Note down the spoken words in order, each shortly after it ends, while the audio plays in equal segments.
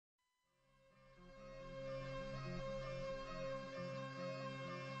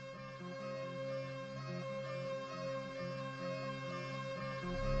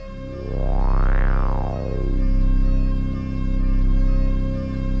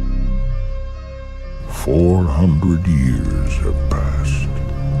400 years have passed.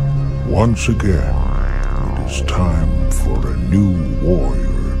 Once again, it is time for a new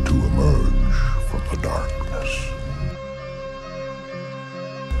warrior to emerge from the darkness.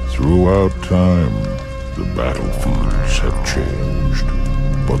 Throughout time, the battlefields have changed,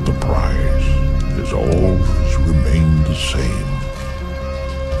 but the prize has always remained the same.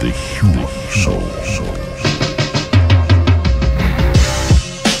 The human souls.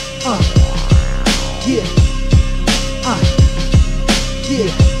 Yeah.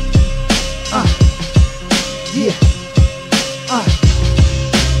 Yeah.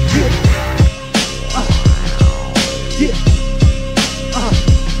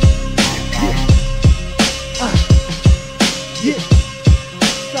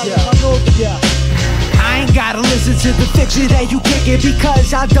 Yeah. I ain't gotta listen to the fiction that you kickin'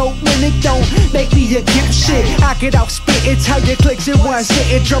 because I don't win it, don't make me a give shit. I can outspit it, tell your clicks in one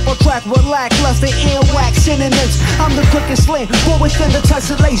sitting, triple track with lackluster earwax synonyms. I'm the quickest sling, but within the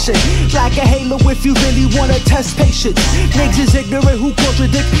tessellation, like a halo if you really wanna test patience. Niggas ignorant who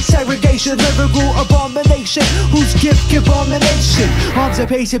contradict segregation, lyrical abomination, whose gift abomination. Arms are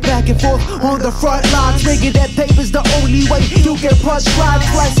pacing back and forth on the front lines, thinking that paper's the only way you can prescribe.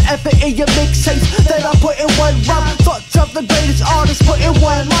 Less effort in your mixtapes that I put in one rhyme. Thoughts of the greatest artists put in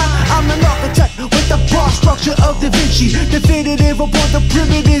one line. I'm an architect with the bar structure of Da Vinci, definitive upon the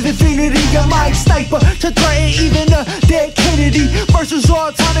primitive infinity. A mind sniper to threaten even a dead Kennedy. Versus all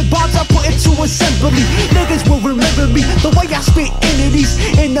atomic bombs I put into assembly. Niggas will remember me the way I spit entities.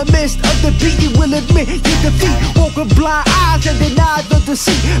 In the midst of the beat, you will admit your defeat. Woke with blind eyes and deny the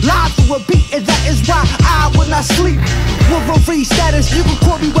deceit. Lies to repeat, and that is why I will not sleep. With a free status, you can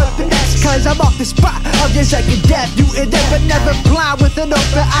call me Weapon X, cause I'm off the spot of your second death. You in there, but never blind with an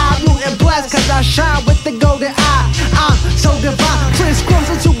open eye. Mutant blast, cause I shine with the golden eye. I'm so divine, crisscross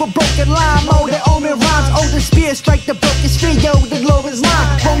into a broken line. Oh, the omen rhymes, oh, the spear strike the broken sphere, yo, the glorious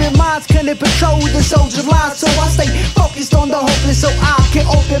line. Roman minds couldn't patrol the soldier line, so I stay focused on the hopeless so I can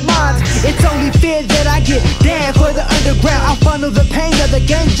open minds. It's only fear that I get down for the underground. I funnel the pain of the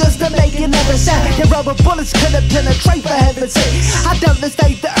game just to make it never sound. Your rubber bullets couldn't penetrate for heaven's sake. I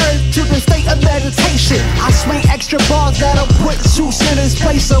devastate the earth to the state of meditation. I swing extra bars that'll put Zeus in his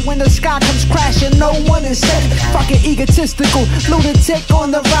place, so when the sky comes crashing, no one is safe. Fucking egotistical, lunatic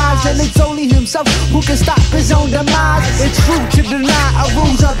on the rise, and it's only himself who can stop his own demise. It's rude to deny a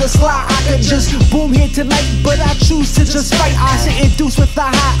rules of the slide. I could just boom here tonight, but I choose to just fight. I sit induced with the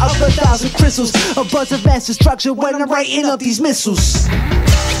high of 1,000 crystals, a buzz of mass destruction when I'm writing up these missiles.